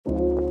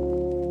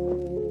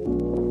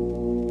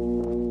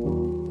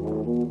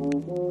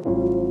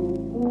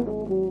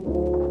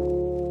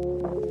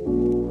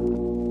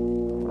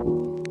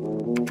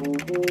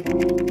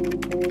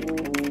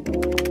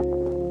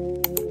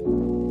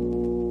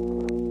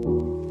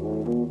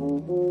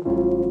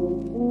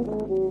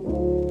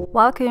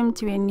Welcome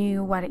to a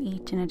new What I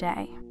Eat in a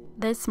Day.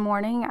 This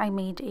morning I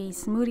made a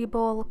smoothie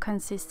bowl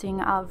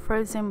consisting of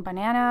frozen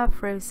banana,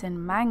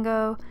 frozen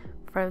mango,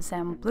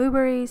 frozen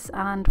blueberries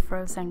and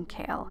frozen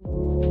kale.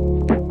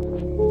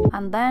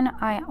 And then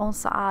I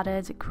also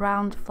added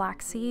ground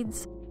flax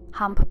seeds,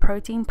 hemp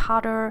protein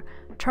powder,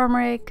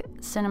 turmeric,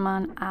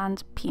 cinnamon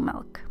and pea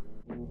milk.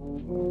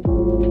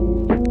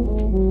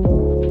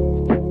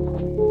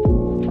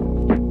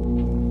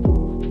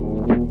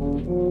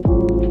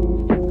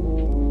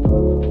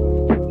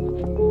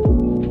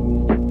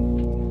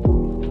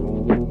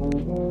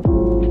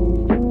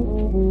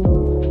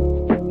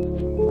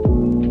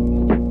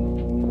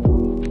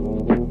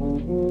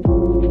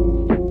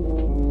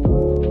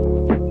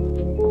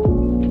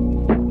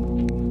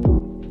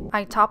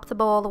 I topped the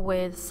bowl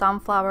with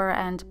sunflower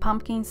and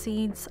pumpkin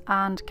seeds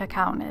and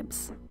cacao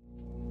nibs.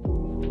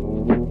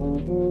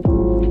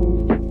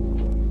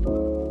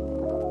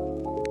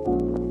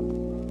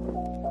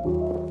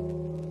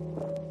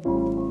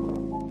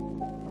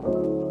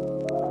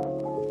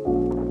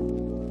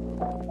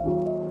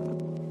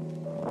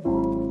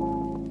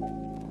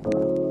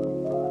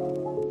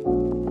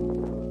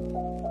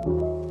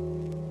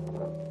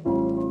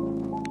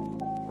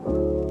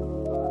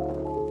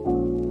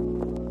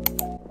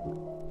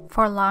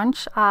 For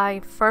lunch,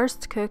 I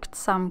first cooked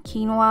some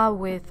quinoa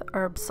with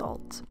herb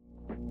salt.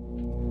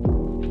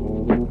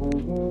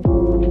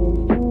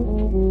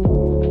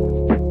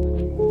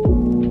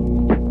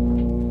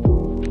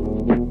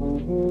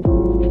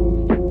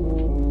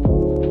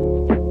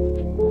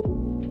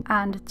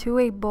 And to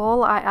a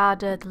bowl, I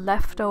added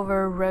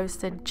leftover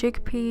roasted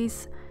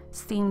chickpeas,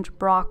 steamed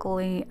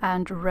broccoli,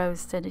 and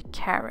roasted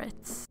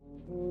carrots.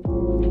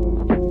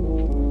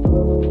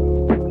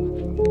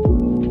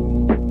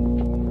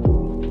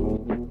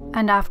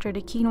 And after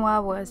the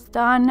quinoa was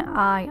done,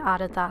 I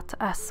added that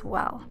as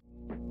well.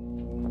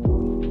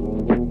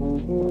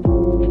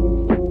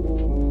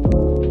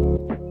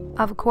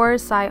 Of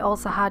course, I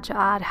also had to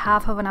add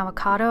half of an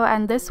avocado,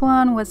 and this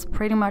one was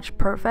pretty much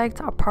perfect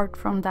apart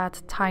from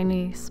that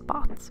tiny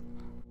spot.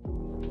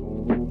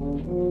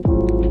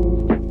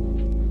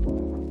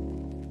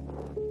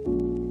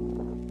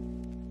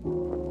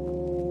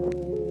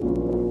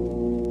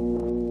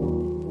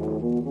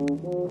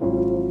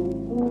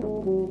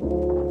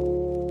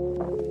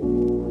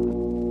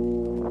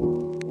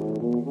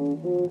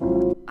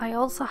 I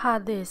also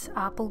had this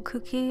apple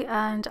cookie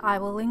and I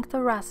will link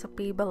the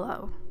recipe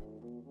below.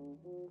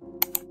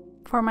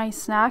 For my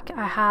snack,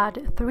 I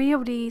had 3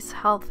 of these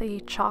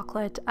healthy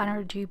chocolate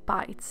energy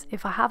bites.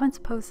 If I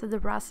haven't posted the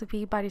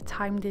recipe by the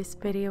time this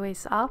video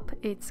is up,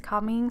 it's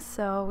coming,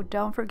 so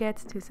don't forget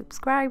to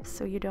subscribe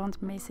so you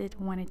don't miss it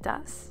when it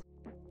does.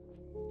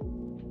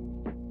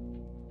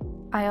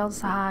 I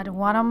also had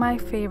one of my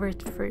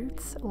favorite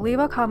fruits. Leave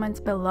a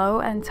comment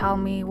below and tell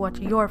me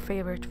what your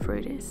favorite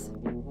fruit is.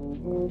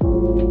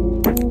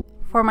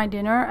 For my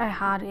dinner, I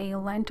had a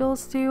lentil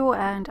stew,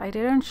 and I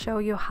didn't show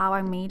you how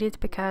I made it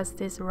because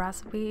this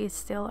recipe is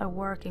still a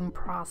work in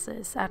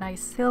process and I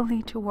still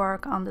need to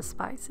work on the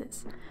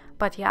spices.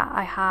 But yeah,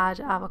 I had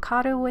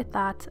avocado with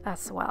that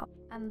as well.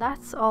 And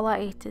that's all I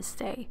ate this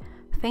day.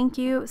 Thank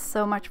you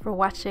so much for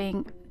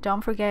watching.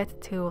 Don't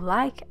forget to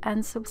like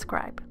and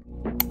subscribe.